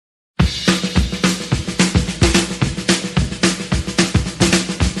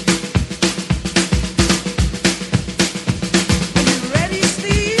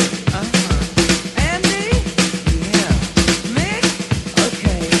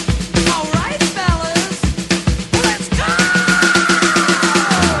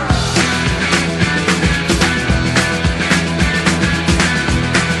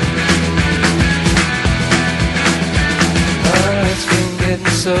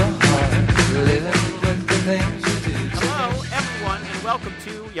so hard living with the things you do. Hello, everyone, and welcome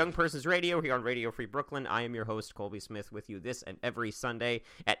to Young Persons Radio here on Radio Free Brooklyn. I am your host, Colby Smith, with you this and every Sunday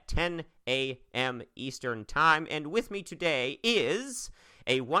at 10 a.m. Eastern Time. And with me today is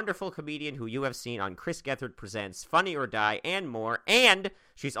a wonderful comedian who you have seen on Chris Gethard Presents, Funny or Die, and more. And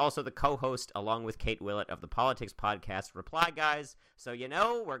she's also the co-host, along with Kate Willett, of the politics podcast Reply Guys. So, you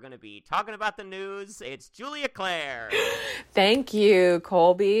know, we're going to be talking about the news. It's Julia Clare. Thank you,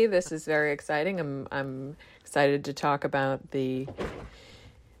 Colby. This is very exciting. I'm excited to talk about the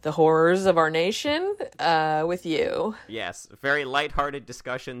horrors of our nation with you. Yes, very lighthearted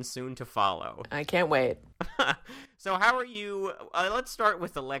discussion soon to follow. I can't wait. So how are you? Let's start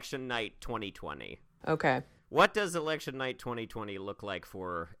with election night 2020. Okay. What does election night 2020 look like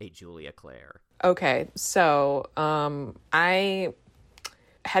for a Julia Clare? Okay, so I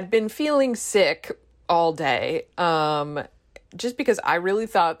had been feeling sick all day just because I really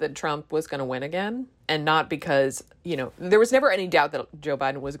thought that Trump was going to win again, and not because, you know, there was never any doubt that Joe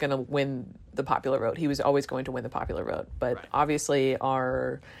Biden was going to win the popular vote. He was always going to win the popular vote. But Right. Obviously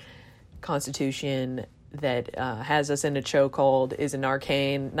our Constitution that has us in a chokehold is an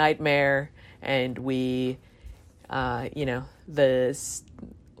arcane nightmare, and we, however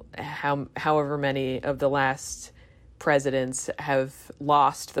many of the last presidents have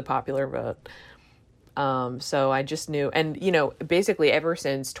lost the popular vote. So I just knew, and, you know, basically ever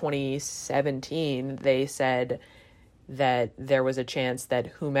since 2017, they said that there was a chance that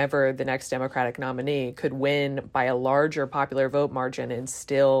whomever the next Democratic nominee could win by a larger popular vote margin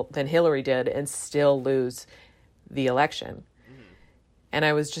than Hillary did and still lose the election. Mm-hmm. And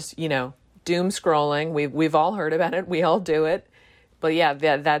I was just, you know, doom scrolling. We've all heard about it. We all do it. But yeah,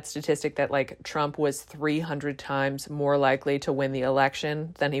 that statistic that like Trump was 300 times more likely to win the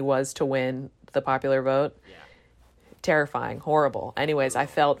election than he was to win the popular vote. Yeah. Terrifying, horrible. Anyways, I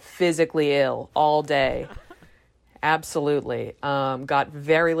felt physically ill all day. Absolutely. Got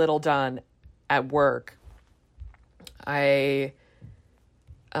very little done at work. My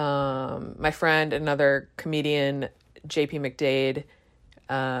friend, another comedian, JP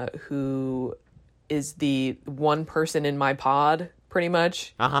McDade, who is the one person in my pod, pretty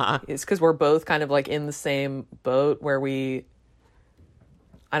much. It's because we're both kind of like in the same boat where we're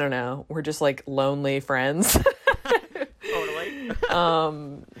just like lonely friends. Totally. A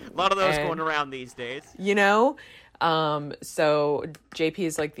lot of those going around these days. You know? So JP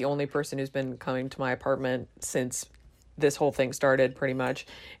is like the only person who's been coming to my apartment since this whole thing started, pretty much.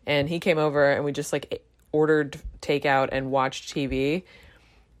 And he came over and we just like ordered takeout and watched TV.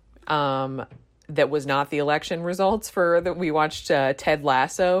 That was not the election results we watched Ted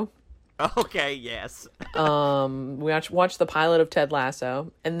Lasso. Okay, yes. We watched the pilot of Ted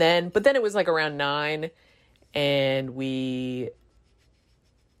Lasso, but then it was like around 9, and we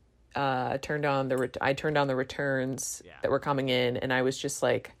turned on the returns that were coming in, and I was just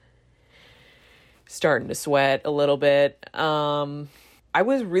like starting to sweat a little bit. I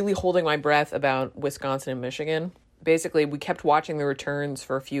was really holding my breath about Wisconsin and Michigan. Basically, we kept watching the returns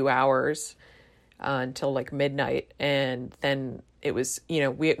for a few hours until like midnight, and then it was, you know,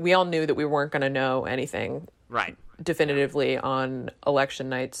 we all knew that we weren't going to know anything right definitively on election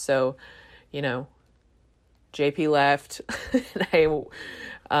night. So, you know, JP left and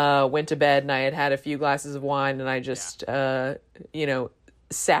I went to bed, and I had a few glasses of wine, and I just,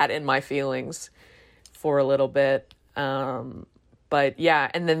 sat in my feelings for a little bit. But yeah,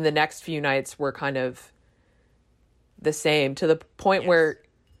 and then the next few nights were kind of the same, to the point where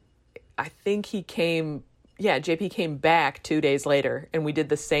I think JP came back 2 days later, and we did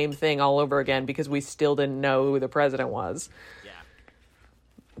the same thing all over again because we still didn't know who the president was. Yeah.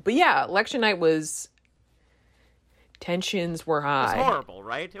 But yeah, election night tensions were high. It was horrible,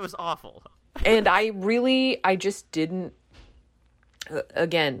 right? It was awful. And I just didn't,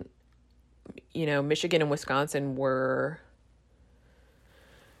 again, you know, Michigan and Wisconsin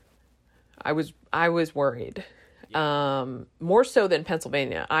I was worried. More so than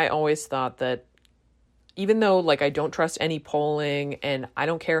Pennsylvania. I always thought that, even though, like, I don't trust any polling, and I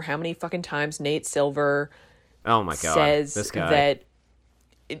don't care how many fucking times Nate Silver says this guy that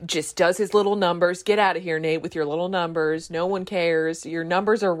it just does his little numbers. Get out of here, Nate, with your little numbers. No one cares. Your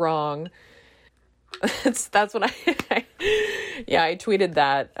numbers are wrong. That's what I tweeted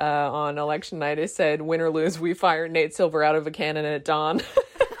that on election night. I said, win or lose, we fire Nate Silver out of a cannon at dawn.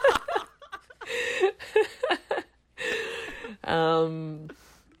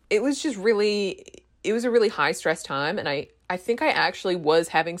 It was just it was a really high stress time. And I think I actually was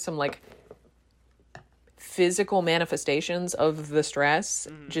having some like physical manifestations of the stress,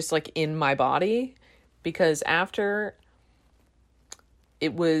 just like in my body, because after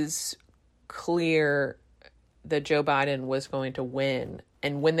it was clear that Joe Biden was going to win.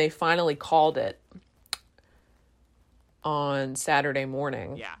 And when they finally called it on Saturday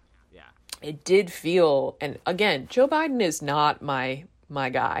morning, Yeah. it did feel, and again, Joe Biden is not my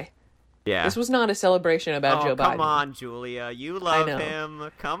guy. Yeah. This was not a celebration about Joe Biden. Come on, Julia. You love him.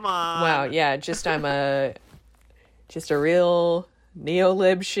 Come on. Wow, yeah, I'm a real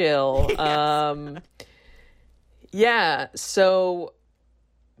neo-lib shill. Yeah, so,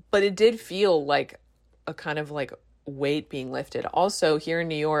 but it did feel like a kind of like weight being lifted. Also, here in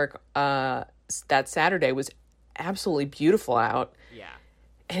New York, that Saturday was absolutely beautiful out. Yeah.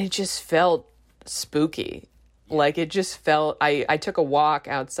 And it just felt spooky. Like, it just felt, I took a walk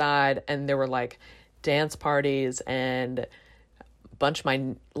outside and there were like dance parties and a bunch of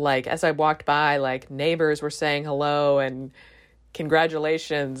my, like, as I walked by, like neighbors were saying hello and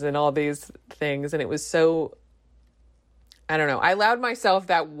congratulations and all these things. And it was so, I don't know. I allowed myself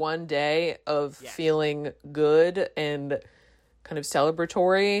that one day of feeling good and kind of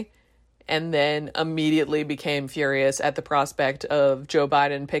celebratory, and then immediately became furious at the prospect of Joe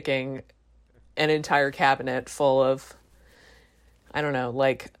Biden picking an entire cabinet full of, I don't know,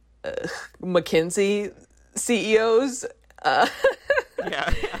 like McKinsey CEOs.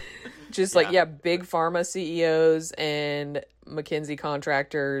 Yeah. Just like, big pharma CEOs and McKinsey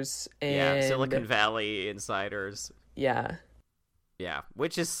contractors. And Silicon Valley insiders. Yeah. Yeah,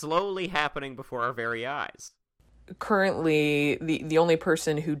 which is slowly happening before our very eyes. Currently, the only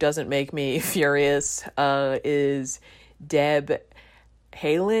person who doesn't make me furious is Deb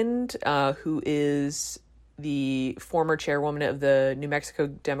Haaland, who is the former chairwoman of the New Mexico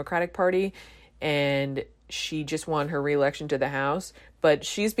Democratic Party, and she just won her reelection to the House. But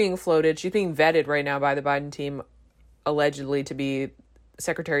she's being vetted right now by the Biden team, allegedly to be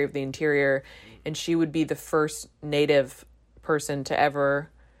Secretary of the Interior, and she would be the first Native person to ever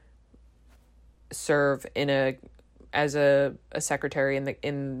serve as a secretary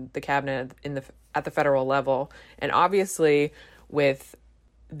in the cabinet at the federal level. And obviously, with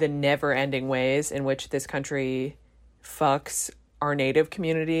the never-ending ways in which this country fucks our Native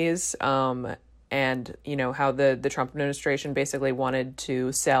communities, and you know how the Trump administration basically wanted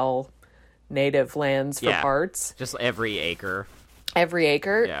to sell Native lands for parts, just every acre.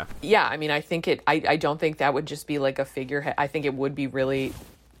 Yeah, I mean, I think I don't think that would just be like a figurehead. I think it would be really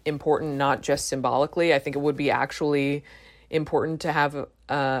important, not just symbolically. I think it would be actually important to have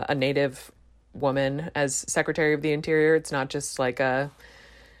a Native woman as Secretary of the Interior. It's not just like a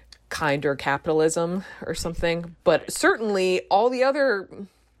kinder capitalism or something. But certainly all the other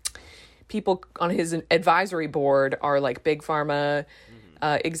people on his advisory board are like big pharma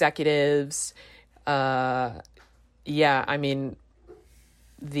executives. I mean,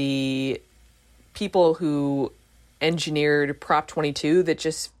 the people who engineered Prop 22 that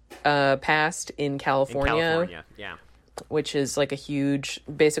just passed in California, which is like a huge,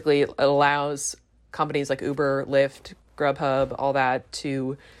 basically allows companies like Uber, Lyft, Grubhub, all that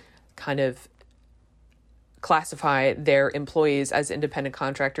to kind of classify their employees as independent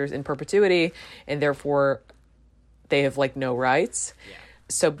contractors in perpetuity, and therefore they have like no rights. Yeah.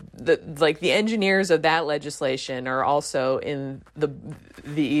 So the engineers of that legislation are also in the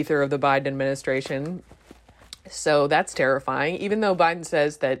ether of the Biden administration. So that's terrifying, even though Biden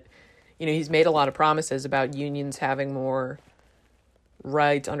says that, you know, he's made a lot of promises about unions having more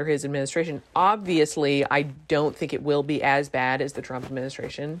rights under his administration. Obviously, I don't think it will be as bad as the Trump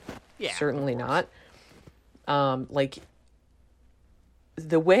administration. Yeah, certainly not. Like,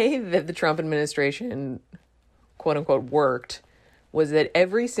 the way that the Trump administration, quote unquote, worked was that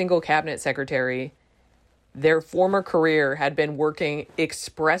every single cabinet secretary, their former career had been working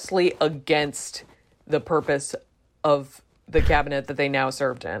expressly against the purpose of the cabinet that they now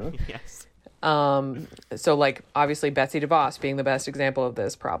served in. Yes. So, like, obviously Betsy DeVos being the best example of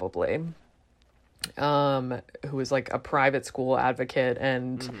this, probably, who was like a private school advocate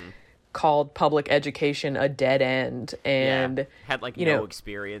and called public education a dead end, and had like no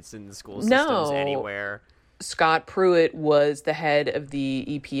experience in the school systems anywhere. Scott Pruitt was the head of the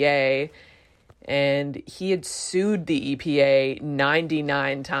EPA, and he had sued the EPA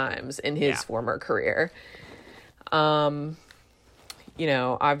 99 times in his former career. You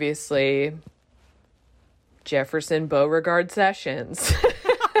know, obviously, Jefferson Beauregard Sessions.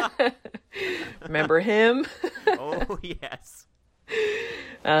 Remember him? Oh, yes.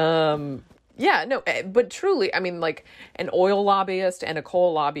 Yeah, no, but truly, I mean, like, an oil lobbyist and a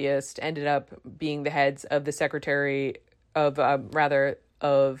coal lobbyist ended up being the heads of the Secretary of,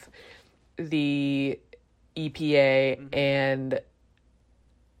 of the EPA and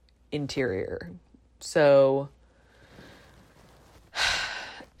Interior. So,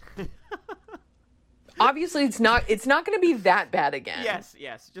 Obviously, it's not going to be that bad again.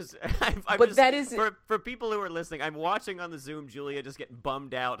 Yes. Just, I'm But just, that is- for people who are listening. I'm watching on the Zoom Julia just get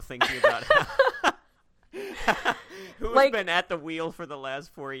bummed out thinking about who's Like- been at the wheel for the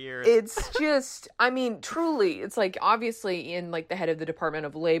last 4 years. It's just, I mean, truly, it's like obviously in like the head of the Department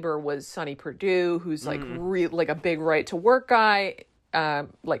of Labor was Sonny Perdue, who's like like a big right to work guy,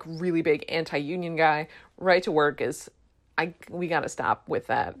 like really big anti-union guy. Right to work is, we got to stop with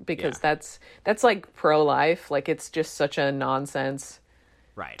that because that's like pro-life. Like it's just such a nonsense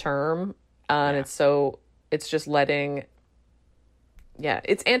right. term, and it's just letting,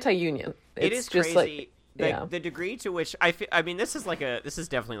 it's anti-union. It It's is just crazy. like, The degree to which I mean, this is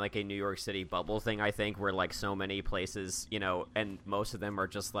definitely like a New York City bubble thing. I think where like so many places, and most of them are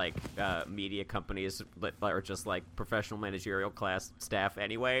just like media companies that are just like professional managerial class staff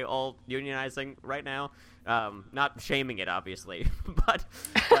anyway, all unionizing right now. Not shaming it, obviously, but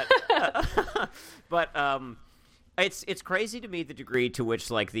it's crazy to me the degree to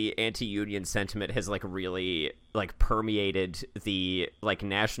which like the anti-union sentiment has like really like permeated the like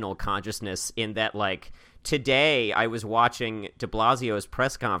national consciousness. In that, like today I was watching de Blasio's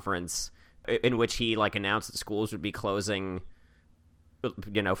press conference in which he like announced that schools would be closing,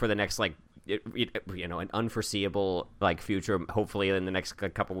 for the next like an unforeseeable like future, hopefully in the next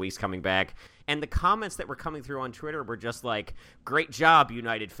couple weeks coming back. And the comments that were coming through on Twitter were just like, great job,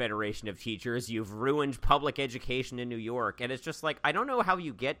 United Federation of Teachers, you've ruined public education in New York. And it's just like, I don't know how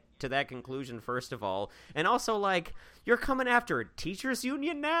you get to that conclusion, first of all, and also like, you're coming after a teachers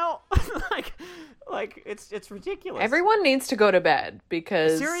union now. like it's ridiculous. everyone needs to go to bed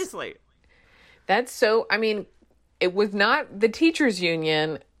because Seriously. that's so, I mean, it was not the teachers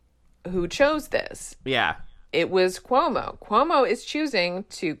union who chose this. Yeah. It was Cuomo. Cuomo is choosing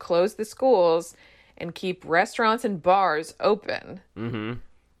to close the schools and keep restaurants and bars open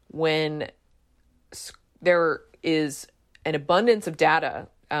when there is an abundance of data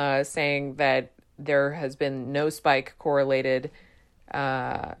saying that there has been no spike correlated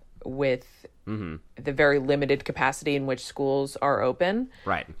with the very limited capacity in which schools are open.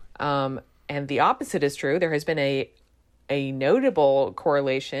 Right. And the opposite is true. There has been a notable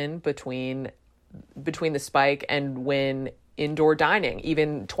correlation between the spike and when indoor dining,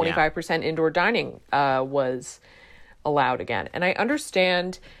 even 25% indoor dining was allowed again. And I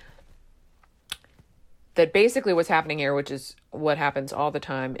understand that basically what's happening here, which is what happens all the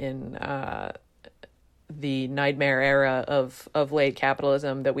time in the nightmare era of late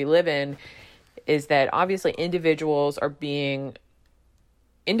capitalism that we live in, is that obviously individuals and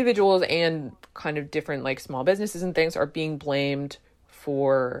kind of different like small businesses and things are being blamed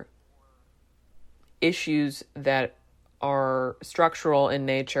for issues that are structural in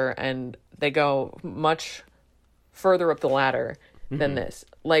nature, and they go much further up the ladder than this.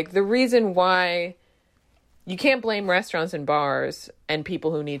 Like the reason why you can't blame restaurants and bars and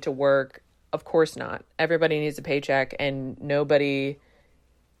people who need to work, of course not. Everybody needs a paycheck and nobody,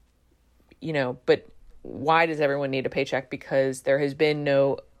 but why does everyone need a paycheck? Because there has been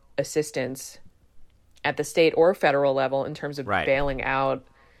no assistance at the state or federal level in terms of bailing out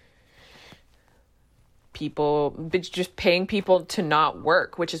people, but just paying people to not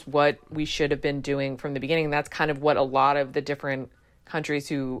work, which is what we should have been doing from the beginning. That's kind of what a lot of the different countries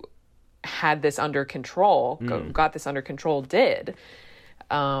who had this under control, got this under control, did.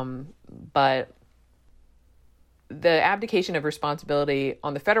 But the abdication of responsibility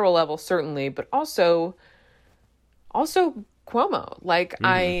on the federal level, certainly, but also Cuomo. Like,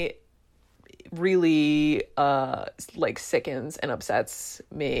 I really like sickens and upsets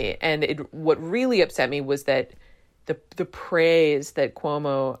me. And what really upset me was that the praise that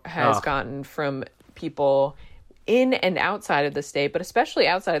Cuomo has gotten from people in and outside of the state, but especially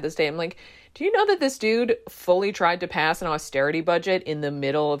outside of the state. I'm like, do you know that this dude fully tried to pass an austerity budget in the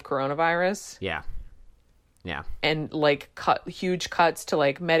middle of coronavirus? Yeah. And like cut huge cuts to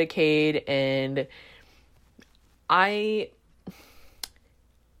like Medicaid, and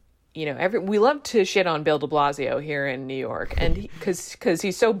we love to shit on Bill de Blasio here in New York, and because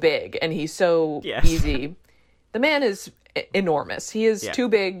he's so big and he's so easy. The man is enormous. He is too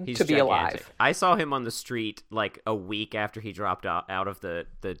big to be alive. I saw him on the street like a week after he dropped out of the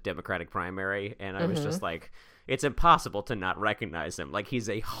Democratic primary, and I was just like, it's impossible to not recognize him. Like, he's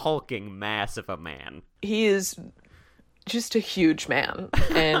a hulking mass of a man. He is just a huge man,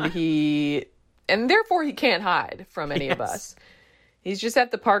 and therefore he can't hide from any of us. He's just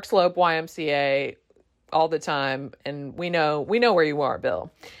at the Park Slope YMCA all the time, and we know where you are,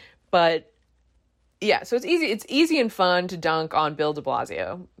 Bill. But yeah, so it's easy and fun to dunk on Bill de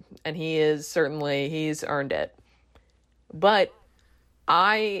Blasio, and he's earned it. But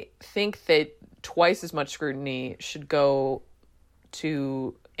I think that twice as much scrutiny should go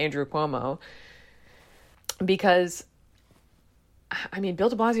to Andrew Cuomo, because, I mean, Bill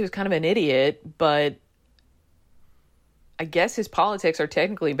de Blasio is kind of an idiot, but I guess his politics are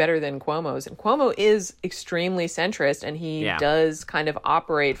technically better than Cuomo's. And Cuomo is extremely centrist, and he does kind of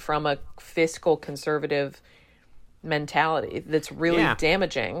operate from a fiscal conservative mentality that's really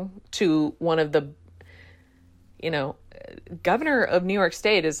damaging to one of the, governor of New York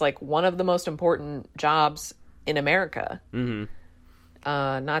State is like one of the most important jobs in America. Mm-hmm.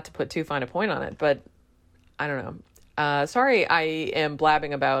 Not to put too fine a point on it, but I don't know. Sorry, I am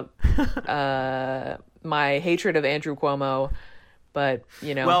blabbing about my hatred of Andrew Cuomo, but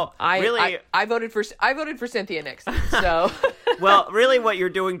well, I voted for Cynthia Nixon. So, well, really, what you're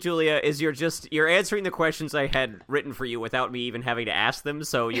doing, Julia, is you're answering the questions I had written for you without me even having to ask them.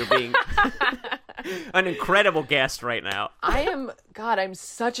 So you're being an incredible guest right now. I'm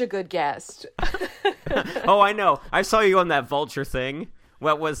such a good guest. Oh, I know. I saw you on that Vulture thing.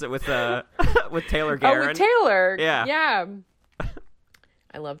 What was it with Taylor Guerin? Oh, with Taylor. Yeah.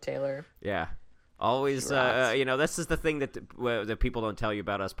 I love Taylor. Yeah. Always, this is the thing that people don't tell you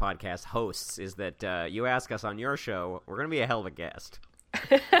about us podcast hosts, is that you ask us on your show, we're going to be a hell of a guest.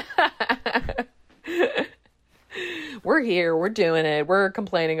 We're here. We're doing it. We're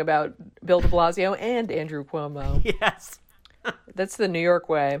complaining about Bill de Blasio and Andrew Cuomo. Yes. That's the New York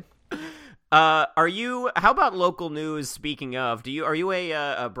way. How about local news? Speaking of, are you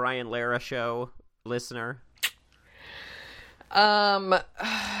a Brian Lara show listener?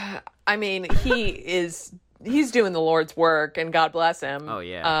 I mean, he's doing the Lord's work, and God bless him. Oh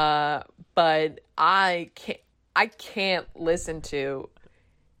yeah. But I can't listen to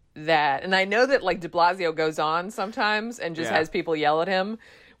that. And I know that like de Blasio goes on sometimes and just has people yell at him,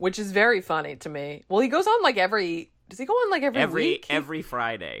 which is very funny to me. Well, he goes on like does he go on like every week? Every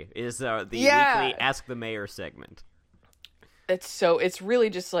Friday is the weekly Ask the Mayor segment. It's really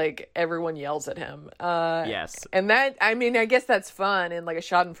just like everyone yells at him. Yes. And that, I mean, I guess that's fun in like a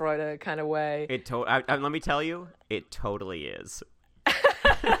Schadenfreude kind of way. Let me tell you, it totally is.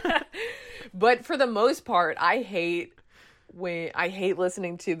 But for the most part, I hate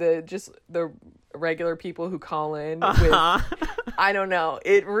listening to the regular people who call in with, I don't know.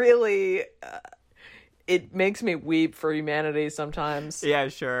 It really, it makes me weep for humanity sometimes. Yeah,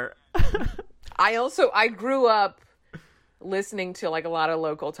 sure. I grew up listening to like a lot of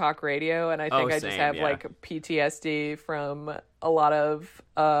local talk radio, and I think I just have like PTSD from a lot of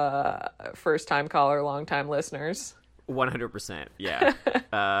first time caller, long time listeners. 100%, yeah.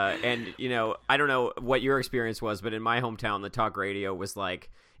 And I don't know what your experience was, but in my hometown, the talk radio was like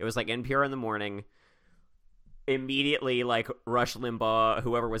NPR in the morning. Immediately, like Rush Limbaugh,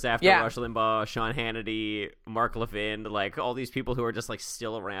 whoever was after Rush Limbaugh, Sean Hannity, Mark Levin, like all these people who are just like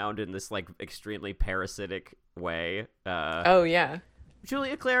still around in this like extremely parasitic way. Oh yeah.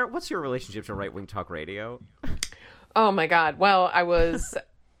 Julia Claire, what's your relationship to right wing talk radio? Oh my God. Well, I was.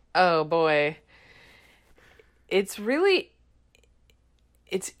 Oh boy. It's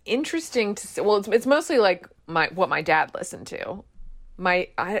interesting to see. Well, it's mostly like what my dad listened to. My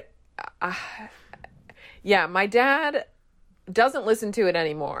dad doesn't listen to it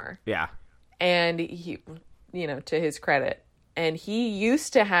anymore. Yeah. And he, to his credit, and he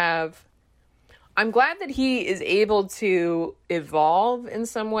used to have, I'm glad that he is able to evolve in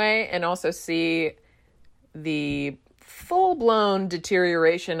some way and also see the full-blown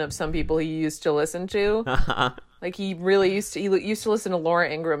deterioration of some people he used to listen to. Like he really used to listen to Laura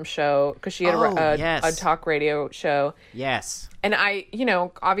Ingram's show because she had a talk radio show. Yes. And I,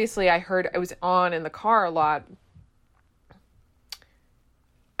 obviously I was on in the car a lot.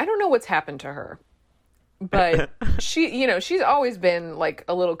 I don't know what's happened to her, but she's always been like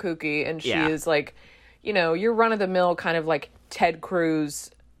a little kooky, and she is like, your run of the mill kind of like Ted Cruz,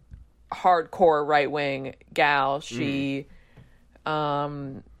 hardcore right wing gal. She,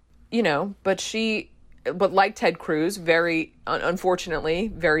 but like Ted Cruz, very, unfortunately,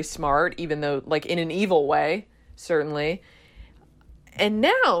 very smart, even though, like, in an evil way, certainly. And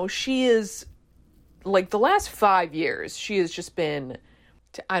now she is, like, the last 5 years, she has just been,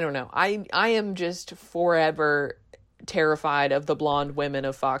 I don't know, I am just forever terrified of the blonde women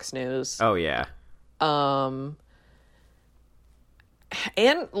of Fox News. Oh, yeah. And,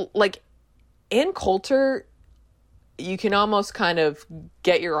 like, Ann Coulter, you can almost kind of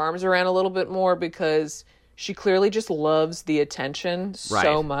get your arms around a little bit more because she clearly just loves the attention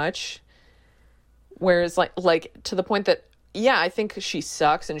so much. Whereas like to the point that, I think she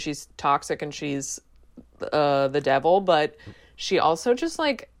sucks and she's toxic and she's the devil, but she also just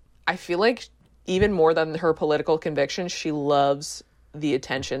like, I feel like even more than her political convictions, she loves the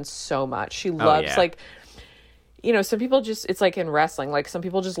attention so much. She loves yeah. like, you know, some people just, it's like in wrestling, like some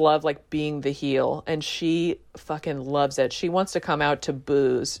people just love like being the heel, and she fucking loves it. She wants to come out to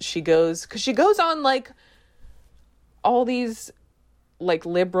booze. She goes on like all these like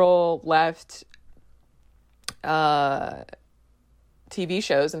liberal left TV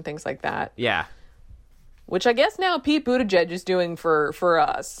shows and things like that. Yeah. Which I guess now Pete Buttigieg is doing for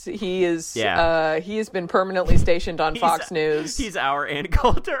us. He is he has been permanently stationed on Fox News. He's our Ann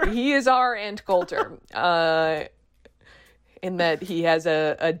Coulter. He is our Aunt Coulter. In that he has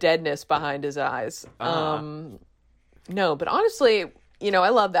a deadness behind his eyes. No, but honestly, you know, I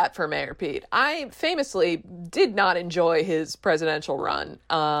love that for Mayor Pete. I famously did not enjoy his presidential run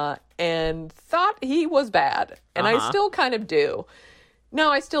and thought he was bad. And I still kind of do. No,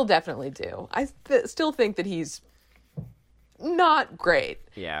 I still definitely do. I still think that he's not great.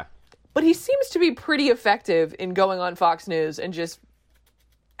 Yeah. But he seems to be pretty effective in going on Fox News and just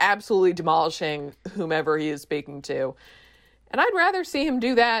absolutely demolishing whomever he is speaking to. And I'd rather see him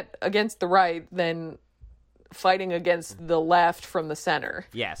do that against the right than fighting against the left from the center.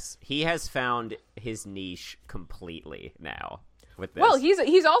 Yes, he has found his niche completely now with this. Well,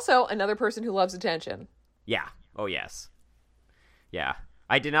 he's also another person who loves attention. Yeah. Oh, yes. Yeah.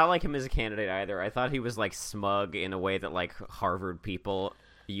 I did not like him as a candidate either. I thought he was, like, smug in a way that, like, Harvard people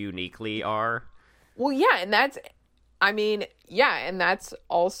uniquely are. Well, yeah, and that's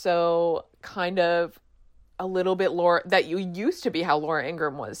also kind of a little bit that you used to be how Laura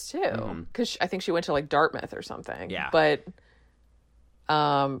Ingraham was, too. Because I think she went to, like, Dartmouth or something. Yeah. But,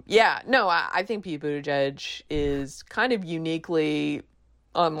 I think Pete Buttigieg is kind of uniquely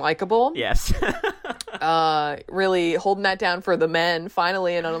unlikable. Yes. Really holding that down for the men.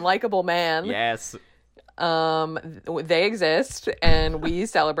 Finally, an unlikable man. Yes. They exist, and we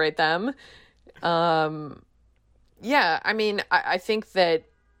celebrate them. I think that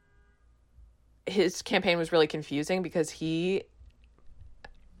his campaign was really confusing because he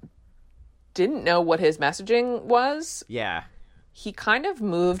didn't know what his messaging was. Yeah. He kind of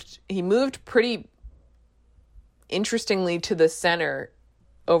moved pretty interestingly to the center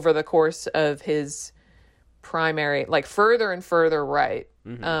over the course of his primary, like further and further right.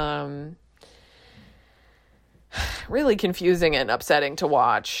 Really confusing and upsetting to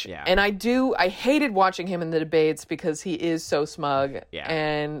watch. Yeah. And I hated watching him in the debates because he is so smug. Yeah.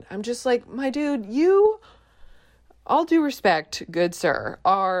 And I'm just like, my dude, you, all due respect, good sir,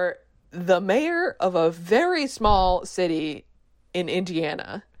 are the mayor of a very small city in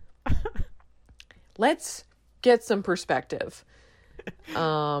Indiana. Let's get some perspective.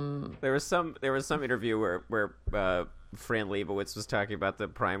 There was some interview where Fran Lebowitz was talking about the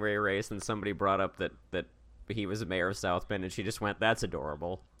primary race, and somebody brought up that he was a mayor of South Bend, and she just went, "That's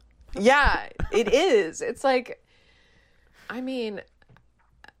adorable." Yeah, it is. It's like, I mean,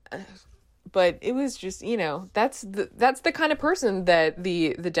 but it was just, you know, that's the kind of person that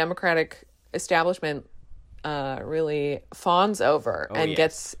the Democratic establishment really fawns over and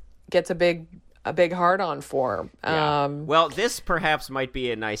yes. gets a big hard on for. Yeah. Well, this perhaps might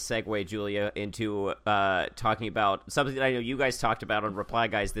be a nice segue, Julia, into talking about something that I know you guys talked about on Reply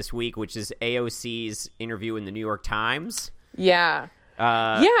Guys this week, which is AOC's interview in the New York Times. Yeah.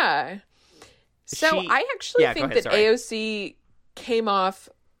 Yeah. So I actually think that AOC came off.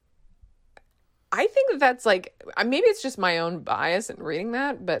 I think that's like, maybe it's just my own bias in reading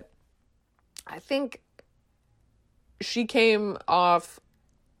that, but I think she came off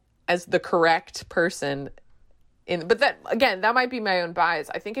as the correct person but that, again, that might be my own bias.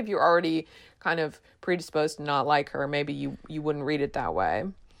 I think if you're already kind of predisposed to not like her, maybe you wouldn't read it that way.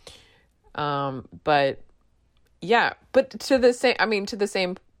 But yeah, but to the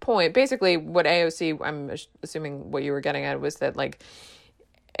same point, basically what AOC, I'm assuming what you were getting at was that like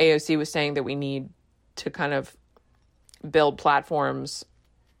AOC was saying that we need to kind of build platforms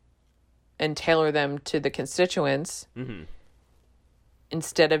and tailor them to the constituents. Mm-hmm.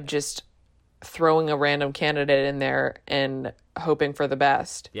 Instead of just throwing a random candidate in there and hoping for the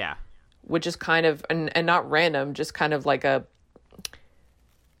best. Yeah. Which is kind of, and not random, just kind of like a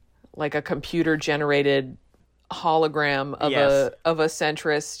computer generated hologram of a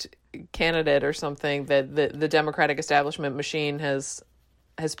centrist candidate or something that the Democratic establishment machine has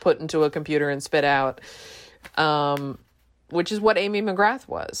put into a computer and spit out. Which is what Amy McGrath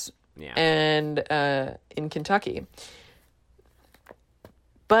was. Yeah. And in Kentucky.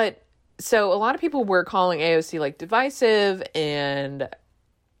 But so a lot of people were calling AOC like divisive and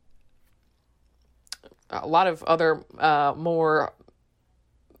a lot of other more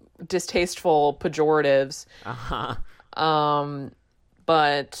distasteful pejoratives. Uh-huh.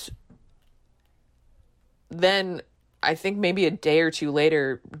 But then I think maybe a day or two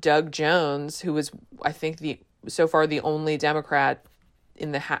later, Doug Jones, who was, I think, so far the only Democrat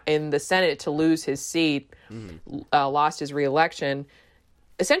in the Senate to lose his seat, lost his reelection,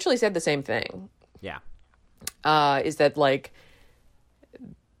 essentially said the same thing. Yeah. Is that like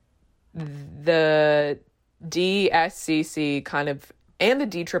the DSCC kind of and the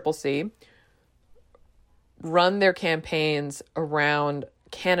DCCC run their campaigns around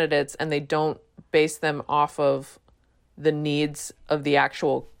candidates, and they don't base them off of the needs of the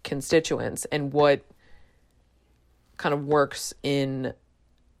actual constituents and what kind of works in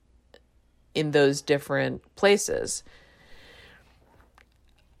those different places.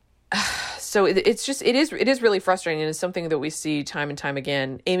 So it is really frustrating, and it's something that we see time and time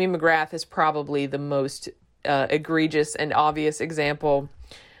again. Amy McGrath is probably the most egregious and obvious example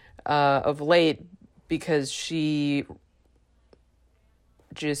of late, because she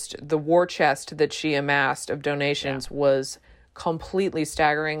just, the war chest that she amassed of donations was completely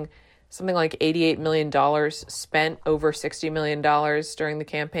staggering. Something like $88 million spent over $60 million during the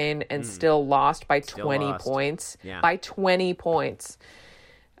campaign, and still lost by 20 points. Yeah. By 20 points.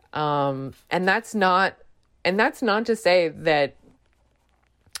 And that's not to say that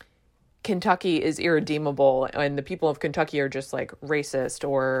Kentucky is irredeemable and the people of Kentucky are just like racist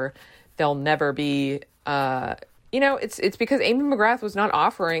or they'll never be, it's because Amy McGrath was not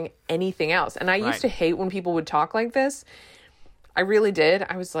offering anything else. And I used to hate when people would talk like this. I really did.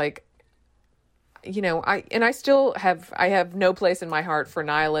 I was like, I still have no place in my heart for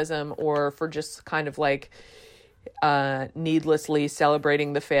nihilism or for just kind of like needlessly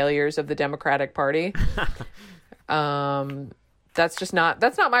celebrating the failures of the Democratic Party. That's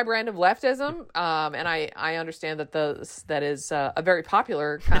not my brand of leftism. And I understand that that is a very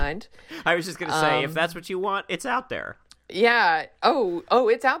popular kind. I was just going to say, if that's what you want, it's out there. Yeah. Oh,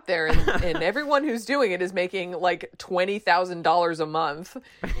 it's out there. And everyone who's doing it is making like $20,000 a month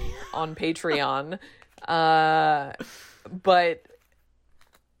on Patreon. But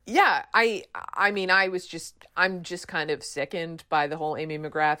yeah, I'm just kind of sickened by the whole Amy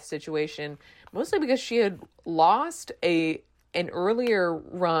McGrath situation, mostly because she had lost an earlier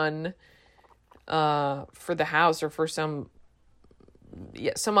run for the House or for some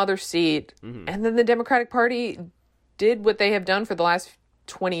other seat. Mm-hmm. And then the Democratic Party did what they have done for the last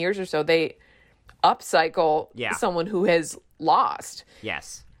 20 years or so. They upcycle someone who has lost.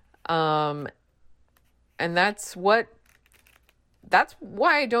 Yes. And that's why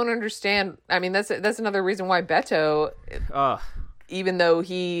I don't understand. I mean, that's another reason why Beto, even though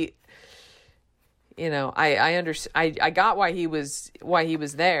he, I got why he was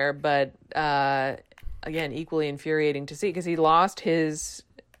there, but again, equally infuriating to see, because he lost his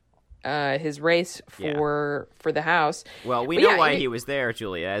race for the House. Well, we know why he was there,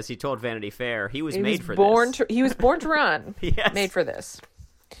 Julia. As he told Vanity Fair, he was made for this. He was born to run. Yes. Made for this.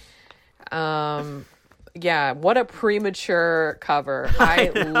 Yeah, what a premature cover. I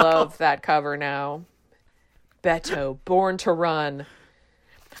love that cover now. Beto, born to run.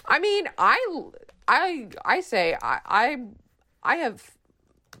 I mean, I say I have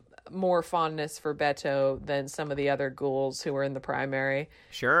more fondness for Beto than some of the other ghouls who are in the primary.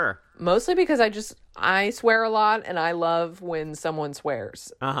 Sure. Mostly because I swear a lot, and I love when someone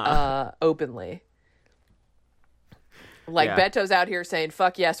swears openly. Like, Beto's out here saying,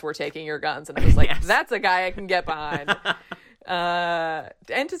 "Fuck yes, we're taking your guns," and I was like, "That's a guy I can get behind."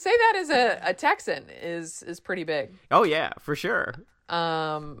 And to say that as a Texan is pretty big. Oh yeah, for sure.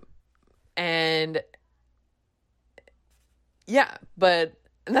 And yeah, but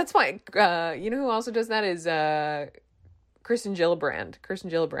that's why. You know who also does that is Kirsten Gillibrand.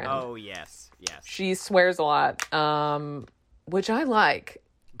 Oh yes. She swears a lot, which I like.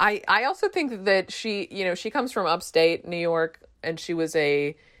 I also think that she comes from upstate New York, and she was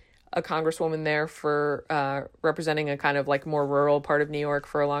a congresswoman there for representing a kind of like more rural part of New York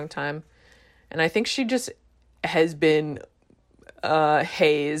for a long time. And I think she just has been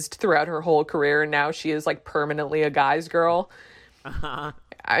hazed throughout her whole career, and now she is like permanently a guy's girl.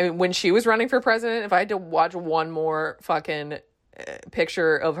 When she was running for president, if I had to watch one more fucking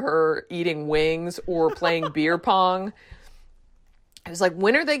picture of her eating wings or playing beer pong, I was like,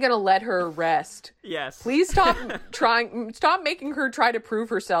 when are they going to let her rest? Yes. Please stop making her try to prove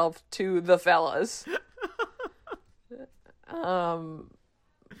herself to the fellas.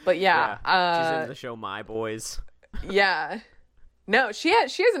 But yeah. She's in the show My Boys. Yeah. No, she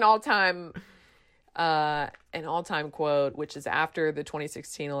has an all-time quote, which is after the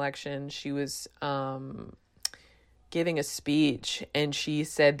 2016 election. She was giving a speech, and she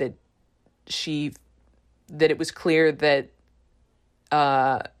said that it was clear that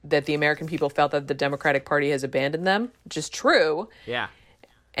that the American people felt that the Democratic Party has abandoned them, which is true. Yeah.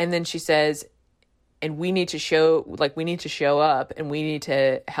 And then she says, and we need to show up and we need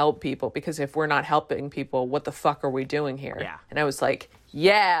to help people, because if we're not helping people, what the fuck are we doing here? Yeah. And I was like,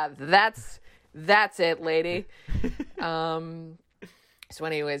 yeah, that's it, lady. So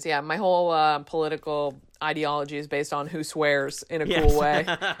anyways, yeah, my whole political ideology is based on who swears in a cool way.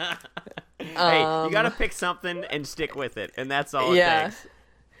 Hey, you gotta pick something and stick with it, and that's all it takes.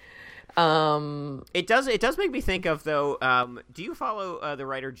 It does make me think of, though, do you follow the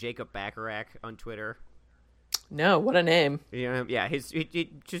writer Jacob Bacharach on Twitter? No, what a name. Yeah, he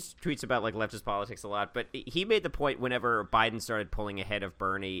just tweets about like leftist politics a lot, but he made the point whenever Biden started pulling ahead of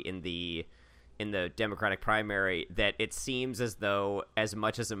Bernie in the Democratic primary that it seems as though, as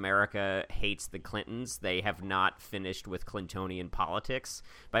much as America hates the Clintons, they have not finished with Clintonian politics,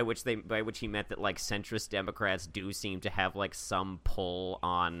 by which he meant that like centrist Democrats do seem to have like some pull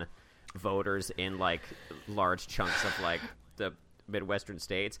on voters in like large chunks of like the Midwestern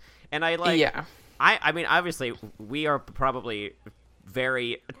states. And I mean, obviously we are probably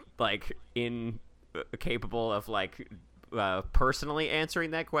very like incapable of like personally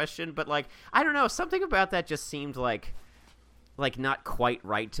answering that question, but like I don't know, something about that just seemed like not quite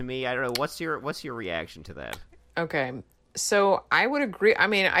right to me. I don't know, what's your reaction to that? Okay, so I would agree. I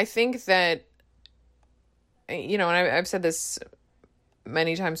mean, I think that, you know, and I've said this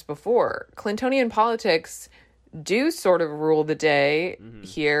many times before, Clintonian politics do sort of rule the day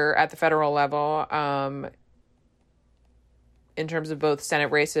here at the federal level, in terms of both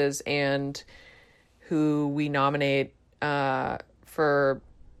Senate races and who we nominate to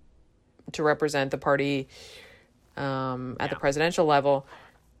represent the party at the presidential level.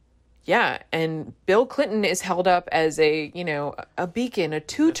 Yeah, and Bill Clinton is held up as a beacon, a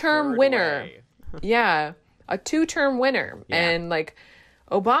two-term winner. Yeah, a two-term winner. Yeah. And like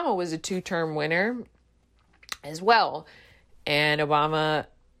Obama was a two-term winner as well. And Obama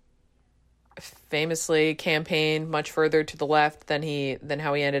famously campaigned much further to the left than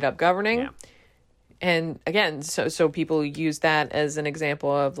how he ended up governing. Yeah. And again, so people use that as an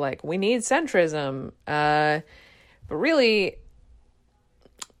example of like, we need centrism. But really,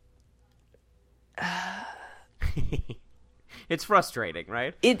 it's frustrating,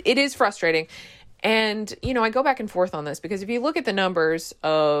 right? It is frustrating. And, you know, I go back and forth on this because if you look at the numbers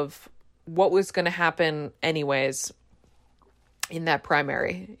of what was going to happen anyways in that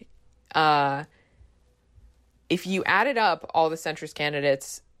primary, if you added up all the centrist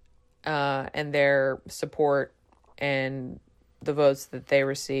candidates and their support and the votes that they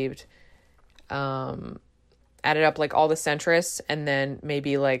received, added up like all the centrists and then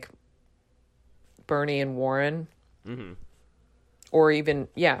maybe like Bernie and Warren, or even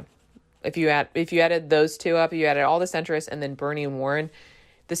if you added those two up, you added all the centrists and then Bernie and Warren,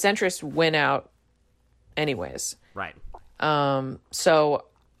 the centrists win out anyways. Right. So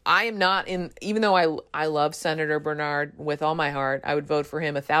I am not in, even though I love Senator Bernard with all my heart, I would vote for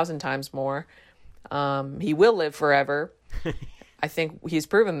him 1,000 times more. He will live forever. I think he's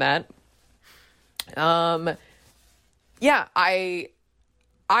proven that. Yeah, I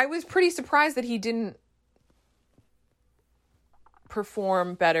was pretty surprised that he didn't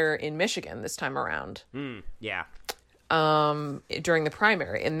perform better in Michigan this time around. Yeah. During the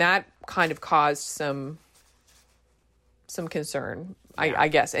primary, and that kind of caused some concern, I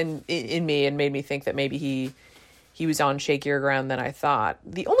guess, and in me, and made me think that maybe he was on shakier ground than I thought.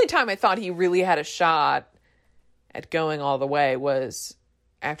 The only time I thought he really had a shot at going all the way was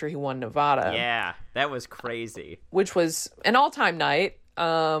after he won Nevada. Yeah, that was crazy. Which was an all-time night.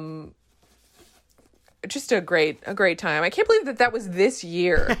 Just a great time. I can't believe that was this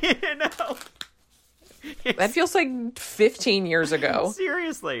year. I know. That feels like 15 years ago.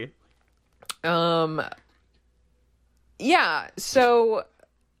 Seriously. Yeah, so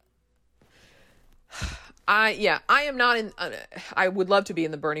I am not in I would love to be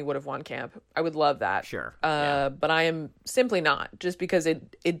in the Bernie would have won camp. I would love that. Sure. But I am simply not, just because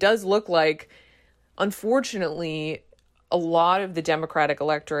it does look like, unfortunately, a lot of the Democratic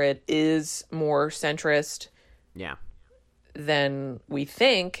electorate is more centrist than we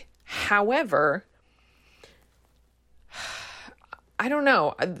think. However, I don't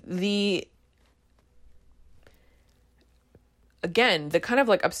know. Again, the kind of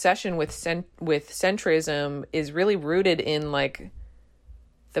like obsession with centrism is really rooted in like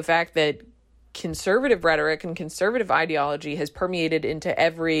the fact that conservative rhetoric and conservative ideology has permeated into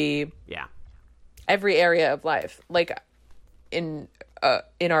every area of life, like in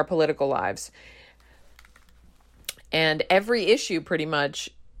our political lives. And every issue pretty much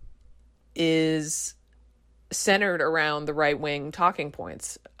is centered around the right-wing talking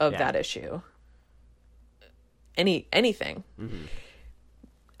points of that issue. Anything. Mm-hmm.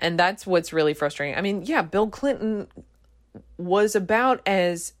 And that's what's really frustrating. I mean, yeah, Bill Clinton was about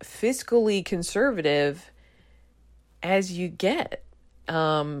as fiscally conservative as you get.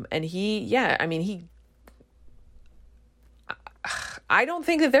 And I don't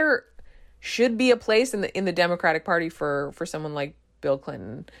think that there should be a place in the Democratic Party for someone like Bill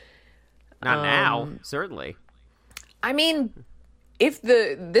Clinton. Not now, certainly. I mean,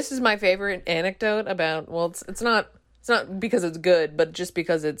 this is my favorite anecdote about, well, it's not because it's good, but just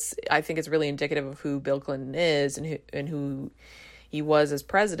because I think it's really indicative of who Bill Clinton is and who he was as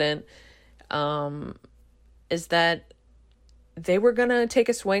president, is that they were going to take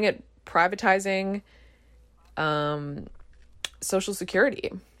a swing at privatizing Social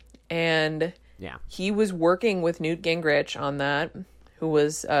Security. And he was working with Newt Gingrich on that, who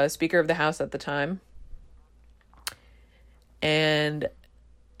was Speaker of the House at the time. And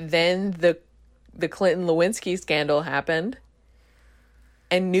then the Clinton-Lewinsky scandal happened.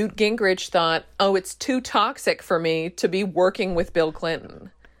 And Newt Gingrich thought, oh, it's too toxic for me to be working with Bill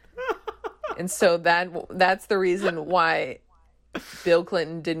Clinton. And so that's the reason why Bill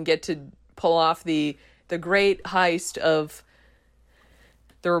Clinton didn't get to pull off the great heist of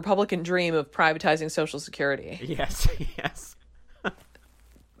the Republican dream of privatizing Social Security. Yes.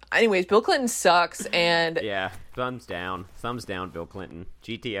 Anyways, Bill Clinton sucks, and yeah, thumbs down, Bill Clinton,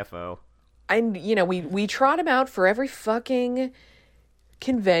 GTFO. And we trot him out for every fucking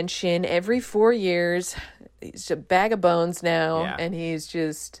convention every 4 years. He's a bag of bones now, and he's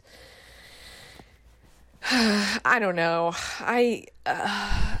just I don't know.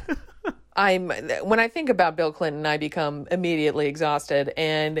 When I think about Bill Clinton, I become immediately exhausted.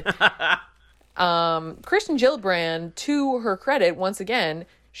 And Kirsten Gillibrand, to her credit, once again,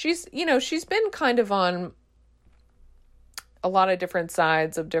 she's been kind of on a lot of different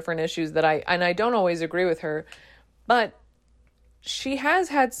sides of different issues that I don't always agree with her, but she has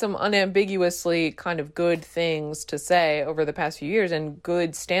had some unambiguously kind of good things to say over the past few years and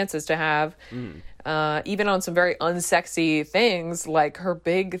good stances to have. Even on some very unsexy things. Like, her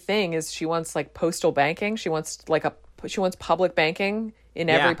big thing is she wants like postal banking. She wants public banking in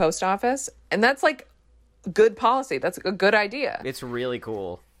every post office. And that's like good policy. That's a good idea. It's really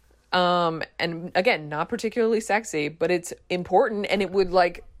cool. And again, not particularly sexy, but it's important, and it would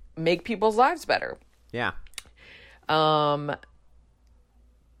like make people's lives better. Yeah.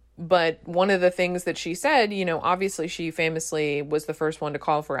 But one of the things that she said, obviously she famously was the first one to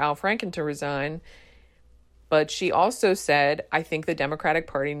call for Al Franken to resign. But she also said, I think the Democratic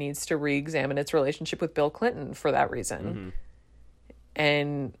Party needs to re-examine its relationship with Bill Clinton for that reason. Mm-hmm.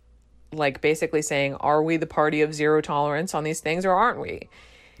 And like basically saying, are we the party of zero tolerance on these things or aren't we?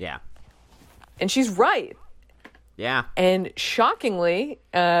 Yeah. And she's right. Yeah. And shockingly,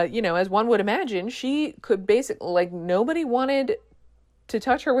 as one would imagine, she could basically, like, nobody wanted to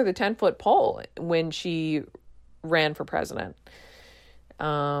touch her with a 10-foot pole when she ran for president.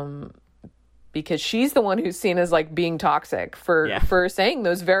 Because she's the one who's seen as like being toxic for saying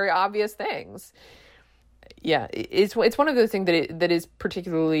those very obvious things. Yeah, it's one of those things that is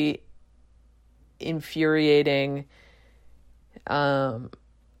particularly infuriating,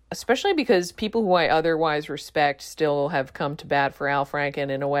 especially because people who I otherwise respect still have come to bat for Al Franken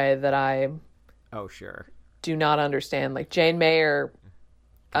in a way that I do not understand. Like Jane Mayer,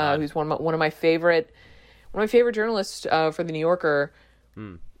 who's one of my favorite journalists for the New Yorker.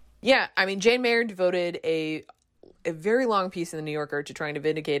 Yeah, I mean, Jane Mayer devoted a very long piece in the New Yorker to trying to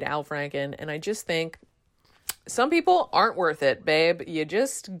vindicate Al Franken, and I just think some people aren't worth it, babe. You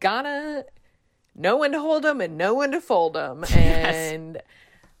just gotta know when to hold them and know when to fold them. And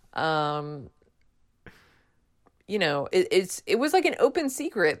it was like an open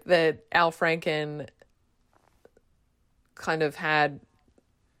secret that Al Franken kind of had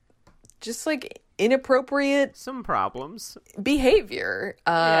just like inappropriate some problems behavior.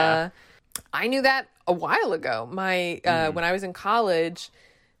 I knew that a while ago. When I was in college,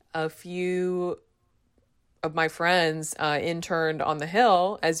 a few of my friends interned on the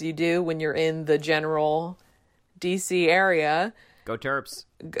Hill, as you do when you're in the general DC area. Go Terps.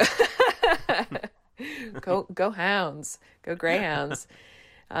 Go Hounds. Go Greyhounds.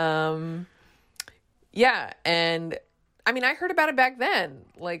 Yeah, and I mean, I heard about it back then.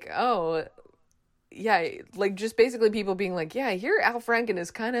 Like, oh, yeah, like just basically people being like, yeah, I hear Al Franken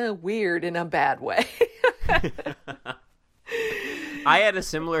is kind of weird in a bad way. I had a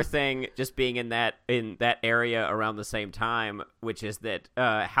similar thing just being in that area around the same time, which is that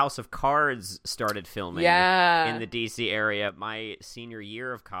House of Cards started filming in the DC area my senior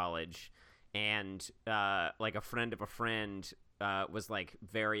year of college. and like a friend of a friend was like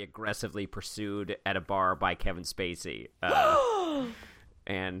very aggressively pursued at a bar by Kevin Spacey.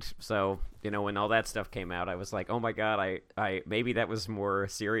 And so, when all that stuff came out, I was like, oh my God, I maybe that was more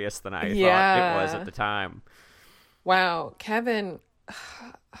serious than I thought it was at the time. Wow. Kevin,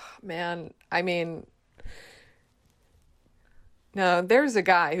 man, I mean, no, there's a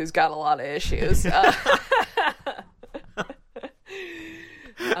guy who's got a lot of issues.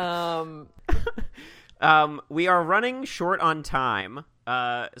 We are running short on time,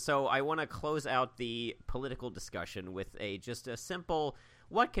 so I want to close out the political discussion with just a simple,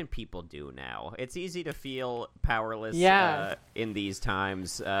 what can people do now? It's easy to feel powerless in these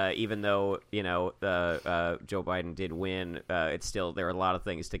times, even though, Joe Biden did win. It's still, there are a lot of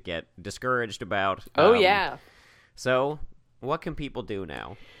things to get discouraged about. So what can people do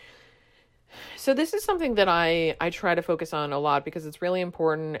now? So this is something that I try to focus on a lot because it's really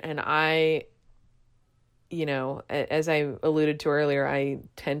important, and as I alluded to earlier, I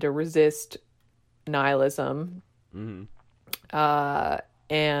tend to resist nihilism. Mm-hmm.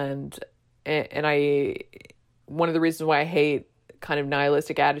 And one of the reasons why I hate kind of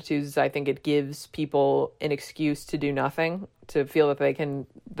nihilistic attitudes is I think it gives people an excuse to do nothing, to feel that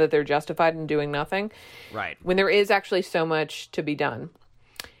they're justified in doing nothing. Right. When there is actually so much to be done.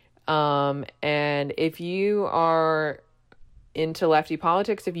 And if you are into lefty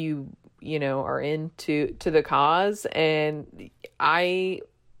politics, if you are into the cause, and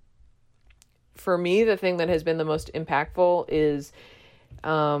for me, the thing that has been the most impactful is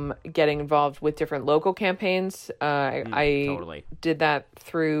getting involved with different local campaigns. I totally did that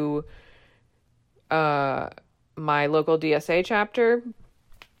through my local DSA chapter,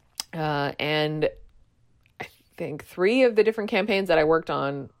 and I think 3 of the different campaigns that I worked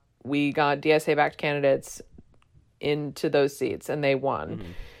on, we got DSA-backed candidates into those seats, and they won.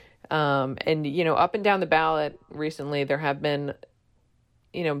 Mm-hmm. And, up and down the ballot recently, there have been,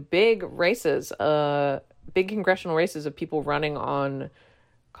 big races, big congressional races of people running on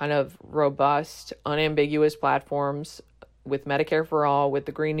kind of robust, unambiguous platforms with Medicare for All, with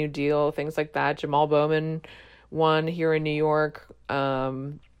the Green New Deal, things like that. Jamal Bowman won here in New York.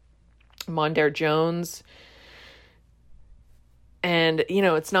 Mondaire Jones. And,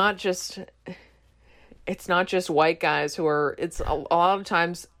 it's not just white guys who are, it's a lot of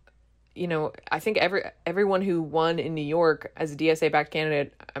times, I think everyone who won in New York as a DSA-backed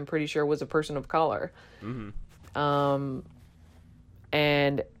candidate, I'm pretty sure was a person of color. Mm-hmm.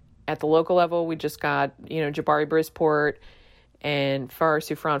 And at the local level, we just got, Jabari Brisport and Farah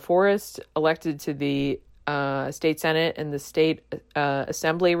Soufran Forrest elected to the state Senate and the state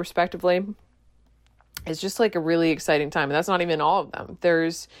assembly, respectively. It's just like a really exciting time. And that's not even all of them. There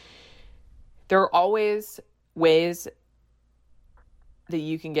are always ways that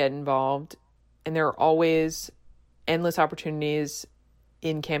you can get involved, and there are always endless opportunities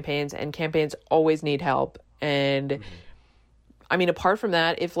in campaigns, and campaigns always need help. And I mean, apart from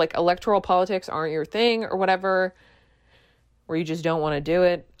that, if like electoral politics aren't your thing or whatever, or you just don't want to do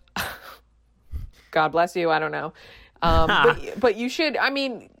it, God bless you. I don't know. But you should, I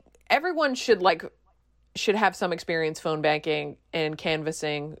mean, everyone should have some experience phone banking and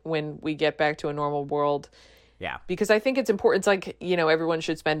canvassing when we get back to a normal world. Yeah. Because I think it's important. It's like, everyone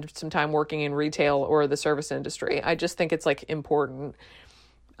should spend some time working in retail or the service industry. I just think it's like important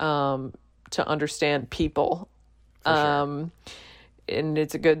to understand people. For sure. And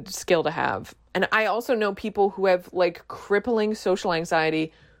it's a good skill to have. And I also know people who have like crippling social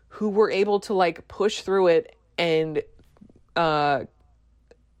anxiety who were able to like push through it and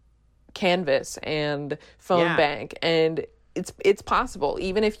canvas and phone bank, and it's possible.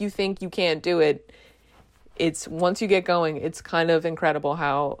 Even if you think you can't do it, it's once you get going, it's kind of incredible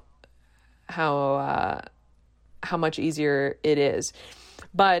how much easier it is.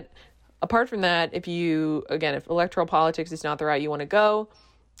 But apart from that, if electoral politics is not the route you want to go,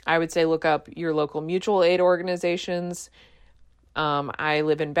 I would say look up your local mutual aid organizations. I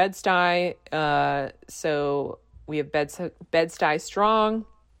live in Bed-Stuy, so we have Bed-Stuy Strong,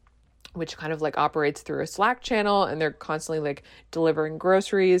 which kind of like operates through a Slack channel, and they're constantly like delivering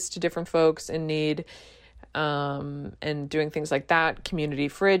groceries to different folks in need, and doing things like that. Community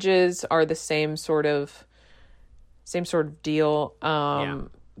fridges are the same sort of deal.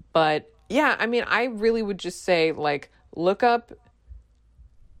 But yeah, I mean, I really would just say like look up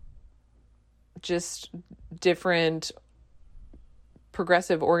just different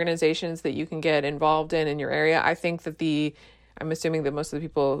progressive organizations that you can get involved in your area. I think that I'm assuming that most of the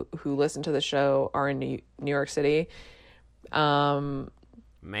people who listen to the show are in New York City.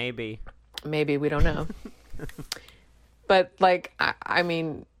 Maybe, we don't know. But like, I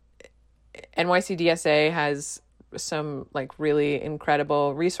mean, NYCDSA has some like really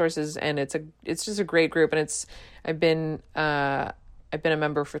incredible resources, and it's just a great group. And I've been a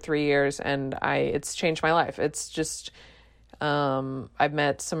member for 3 years, and it's changed my life. It's just, I've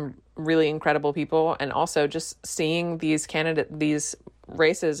met some really incredible people, and also just seeing these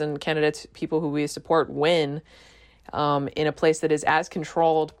races and candidates, people who we support, win in a place that is as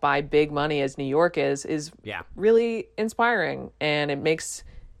controlled by big money as New York is really inspiring, and it makes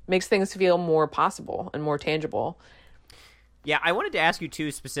things feel more possible and more tangible. Yeah, I wanted to ask you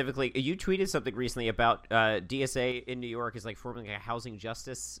too specifically. You tweeted something recently about DSA in New York is like forming a housing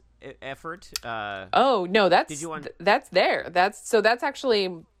justice effort. Oh no, that's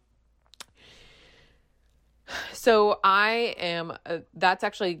actually. So I am. That's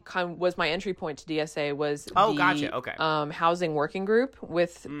actually was my entry point to DSA was gotcha. Okay. Housing working group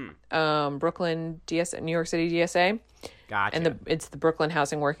with Brooklyn DSA, New York City DSA. Gotcha. And it's the Brooklyn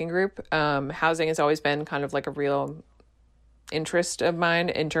Housing Working Group. Housing has always been kind of like a real interest of mine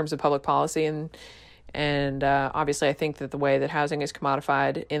in terms of public policy, and obviously I think that the way that housing is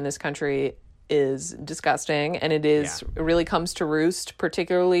commodified in this country is disgusting, and it really comes to roost,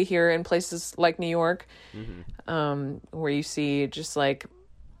 particularly here in places like New York, where you see just like,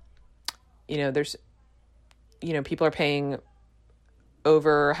 there's, people are paying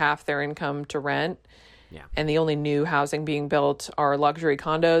over half their income to rent. Yeah. And the only new housing being built are luxury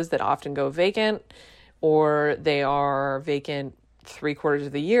condos that often go vacant, or they are vacant 3/4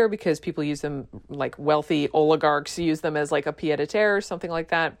 of the year because people use them, like wealthy oligarchs use them as like a pied-à-terre or something like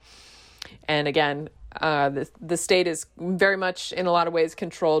that. And again, the state is very much in a lot of ways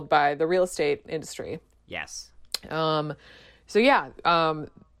controlled by the real estate industry. Yes. I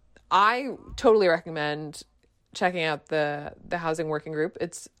totally recommend checking out the Housing Working Group.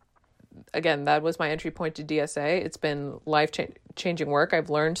 Again, that was my entry point to DSA. It's been life-changing work. I've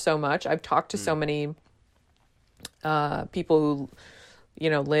learned so much. I've talked to so many people who,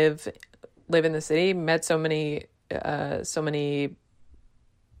 live in the city, met so many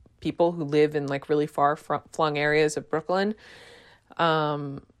people who live in like really far-flung areas of Brooklyn.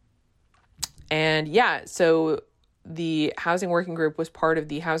 So the Housing Working Group was part of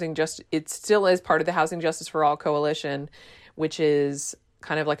the it still is part of the Housing Justice for All Coalition, which is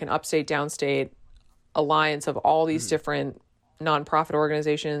kind of like an upstate downstate alliance of all these different nonprofit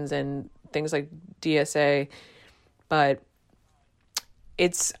organizations and things like DSA. But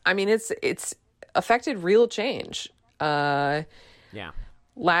it's affected real change.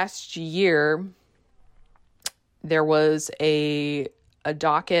 Last year there was a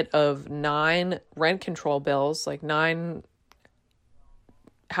docket of 9 rent control bills, like 9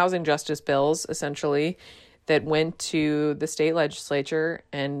 housing justice bills, essentially, that went to the state legislature,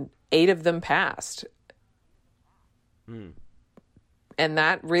 and 8 of them passed. And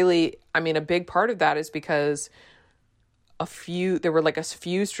that really, a big part of that is because there were like a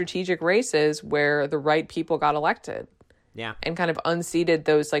few strategic races where the right people got elected. Yeah. And kind of unseated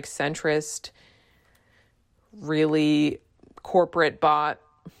those like centrist, really corporate bought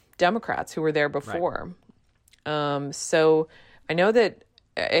Democrats who were there before. Right. So I know that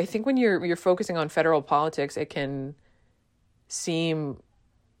I think when you're focusing on federal politics, it can seem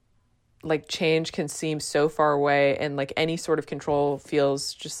like change can seem so far away, and like any sort of control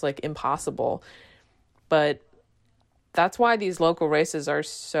feels just like impossible. But that's why these local races are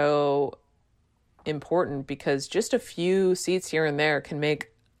so important, because just a few seats here and there can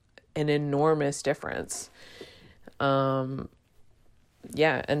make an enormous difference. And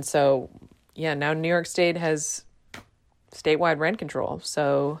so, now New York State has statewide rent control.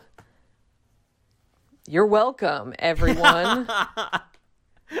 So you're welcome, everyone.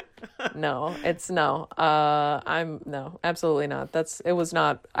 No, absolutely not. It was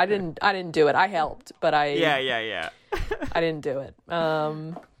not, I didn't do it. I helped, but Yeah. I didn't do it.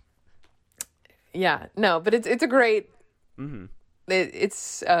 But it's a great,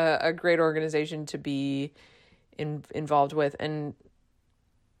 it's a great organization to be involved with. And,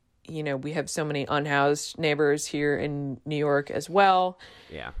 we have so many unhoused neighbors here in New York as well.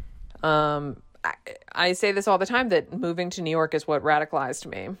 Yeah. I say this all the time, that moving to New York is what radicalized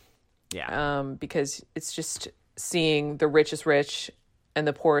me. Yeah. Because it's just seeing the richest rich and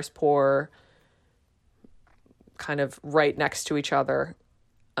the poorest poor kind of right next to each other,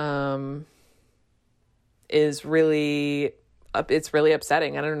 is really, it's really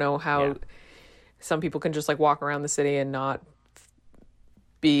upsetting. I don't know how some people can just like walk around the city and not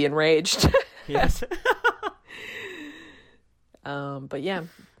be enraged. Yes. But yeah.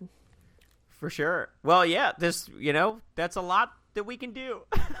 For sure. Well, yeah, that's a lot that we can do.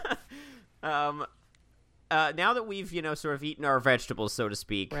 now that we've, sort of eaten our vegetables, so to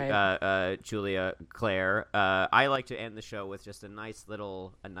speak, Right. Julia Claire, I like to end the show with just a nice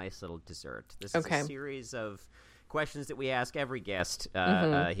little dessert. This is Okay. a series of questions that we ask every guest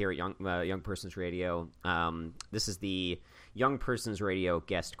here at Young Persons Radio. This is the Young Persons Radio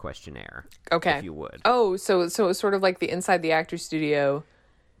guest questionnaire. Okay. If you would. Oh, so it's sort of like the Inside the Actor Studio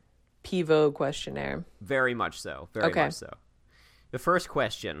Pivo questionnaire. Very much so. Very Okay. much so. The first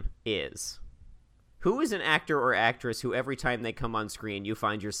question is, who is an actor or actress who every time they come on screen you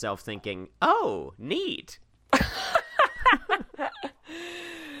find yourself thinking, oh, neat?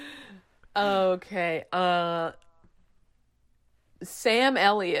 Okay. Sam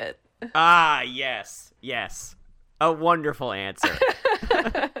Elliott. Ah, yes. Yes. A wonderful answer.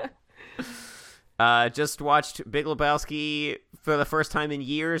 Just watched Big Lebowski for the first time in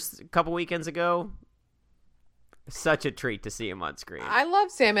years a couple weekends ago. Such a treat to see him on screen. I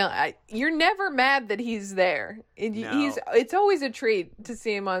love Sam Elliott. You're never mad that he's there. No. It's always a treat to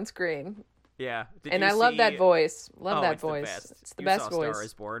see him on screen. Yeah. And I love that voice. Love that it's the voice. best. It's the You best saw voice. Star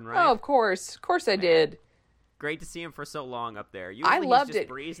is Born, right? Oh, of course. Of course I did. Great to see him for so long up there. I Usually loved he's just it.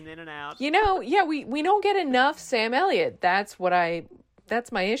 breezing in and out. Yeah, we don't get enough Sam Elliott. That's my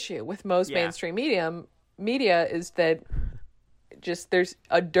issue with most Yeah. mainstream media is that just there's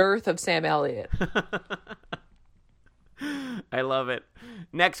a dearth of Sam Elliott. I love it.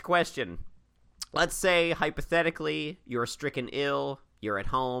 Next question. Let's say, hypothetically, you're stricken ill, you're at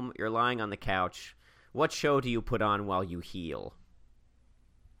home, you're lying on the couch. What show do you put on while you heal?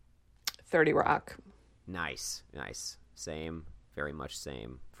 30 Rock. Nice. Same. Very much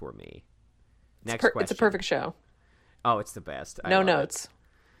same for me. It's Next question. It's a perfect show. Oh, it's the best. I No love it. notes.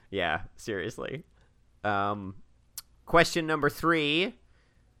 Yeah, seriously. Question number 3.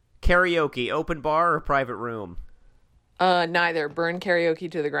 Karaoke, open bar or private room? Neither. Burn karaoke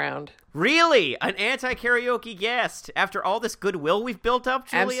to the ground. Really? An anti-karaoke guest after all this goodwill we've built up,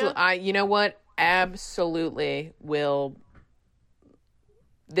 Julia? Absolutely. You know what? Absolutely will.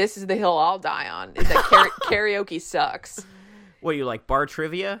 This is the hill I'll die on. Is that karaoke sucks. What, you like bar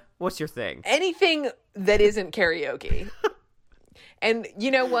trivia? What's your thing? Anything that isn't karaoke. And you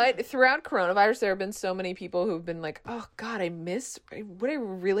know what? Throughout coronavirus, there have been so many people who've been like, oh, God, what I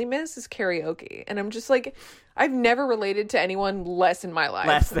really miss is karaoke. And I'm just like, I've never related to anyone less in my life.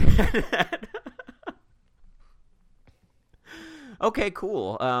 Less than that. Okay,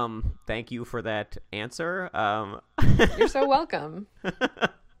 cool. Thank you for that answer. You're so welcome.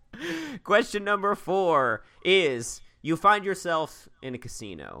 Question number 4 is, you find yourself in a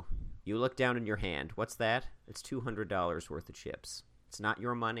casino. You look down in your hand. What's that? It's $200 worth of chips. It's not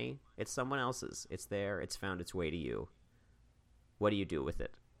your money. It's someone else's. It's there. It's found its way to you. What do you do with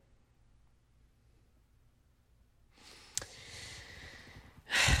it?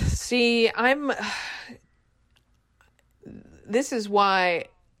 See, this is why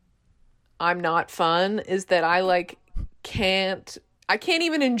I'm not fun, is that I can't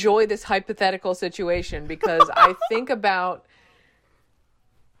even enjoy this hypothetical situation because I think about,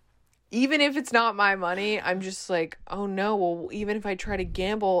 even if it's not my money, I'm just like, oh no, well, even if I try to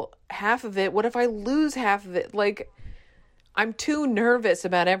gamble half of it, what if I lose half of it? Like, I'm too nervous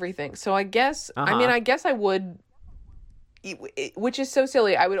about everything. So I guess, I guess I would, which is so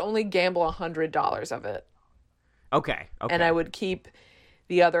silly, I would only gamble $100 of it. Okay. And I would keep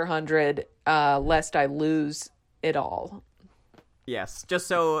the other 100, lest I lose it all. Yes, just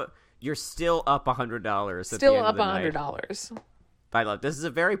so you're still up $100. Still up $100. I love this. Is a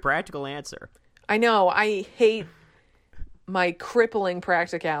very practical answer. I know. I hate my crippling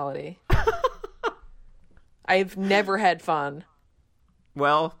practicality. I've never had fun.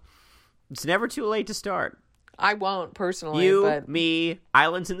 Well, it's never too late to start. I won't personally. You, but me,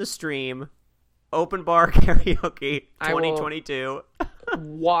 Islands in the Stream, open bar karaoke 2022.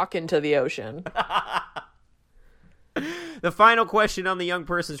 Walk into the ocean. The final question on the Young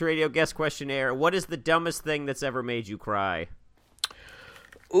Persons Radio guest questionnaire. What is the dumbest thing that's ever made you cry?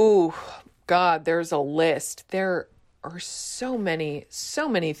 Ooh, God, there's a list. There are so many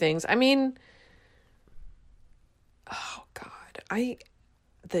things. I mean, oh God,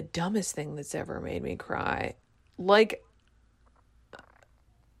 the dumbest thing that's ever made me cry.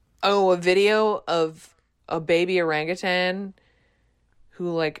 A video of a baby orangutan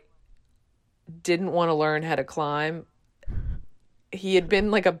who didn't want to learn how to climb. He had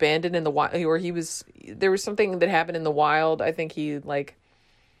been abandoned in the wild, or there was something that happened in the wild. I think there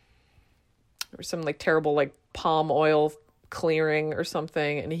was some terrible palm oil clearing or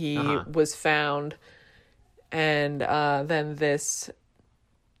something, and he was found. And then this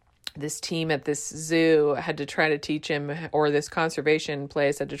team at this zoo had to try to teach him, or this conservation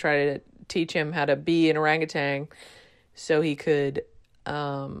place had to try to teach him how to be an orangutan so he could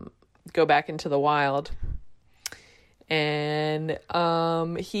go back into the wild. And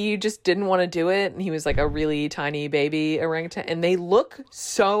he just didn't want to do it. And he was like a really tiny baby orangutan. And they look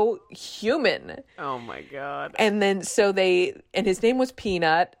so human. Oh, my God. And then and his name was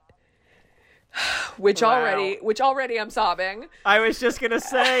Peanut. Which already I'm sobbing. I was just going to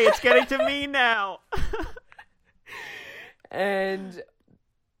say, it's getting to me now. And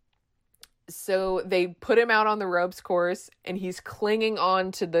so they put him out on the ropes course, and he's clinging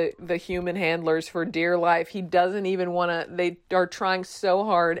on to the human handlers for dear life. He doesn't even want to, they are trying so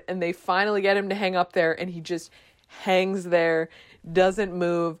hard, and they finally get him to hang up there, and he just hangs there, doesn't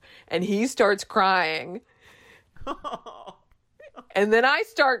move, and he starts crying. And then I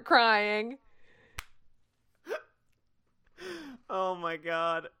start crying. Oh my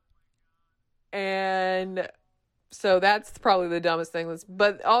God. And so that's probably the dumbest thing.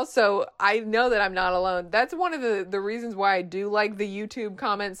 But also, I know that I'm not alone. That's one of the reasons why I do like the YouTube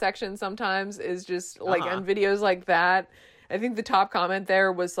comment section sometimes, is just like on videos like that. I think the top comment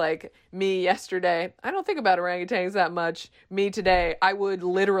there was like, me yesterday, I don't think about orangutans that much. Me today, I would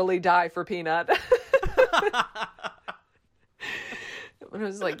literally die for Peanut. And I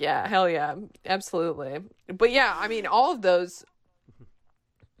was like, yeah, hell yeah, absolutely. But yeah, I mean, all of those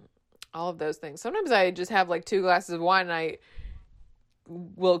things. Sometimes I just have like 2 glasses of wine and I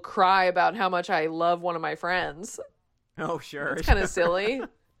will cry about how much I love one of my friends. Oh, sure. It's kind of silly.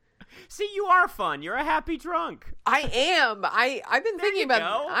 See, you are fun. You're a happy drunk. I am. I've been thinking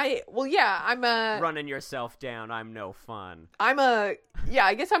about I'm a running yourself down. I'm no fun. I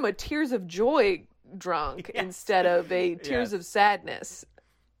guess I'm a tears of joy drunk instead of a tears of sadness,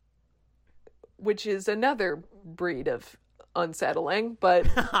 which is another breed of unsettling, but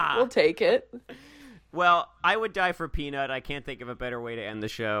we'll take it. Well, I would die for Peanut. I can't think of a better way to end the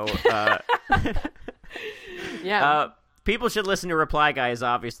show. People should listen to Reply Guys,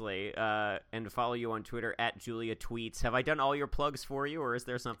 obviously, and follow you on Twitter at Julia Tweets. Have I done all your plugs for you, or is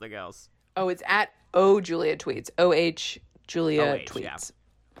there something else? Oh, it's at Julia Tweets. Julia Tweets.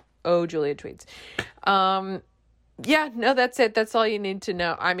 Yeah. Julia Tweets. Yeah, no, that's it. That's all you need to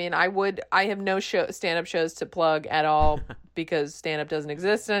know. I mean, I have no stand-up shows to plug at all because stand-up doesn't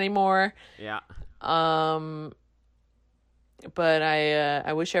exist anymore. Yeah. But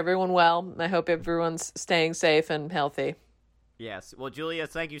I wish everyone well. I hope everyone's staying safe and healthy. Yes. Well, Julia,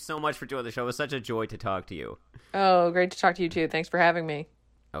 thank you so much for doing the show. It was such a joy to talk to you. Oh, great to talk to you too. Thanks for having me.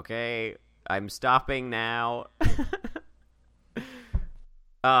 Okay, I'm stopping now.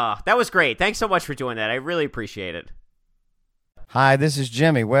 That was great. Thanks so much for doing that. I really appreciate it. Hi, this is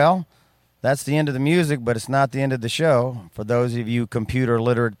Jimmy. Well, that's the end of the music, but it's not the end of the show. For those of you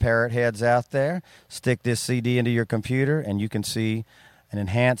computer-literate parrot heads out there, stick this CD into your computer, and you can see an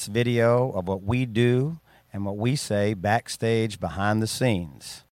enhanced video of what we do and what we say backstage behind the scenes.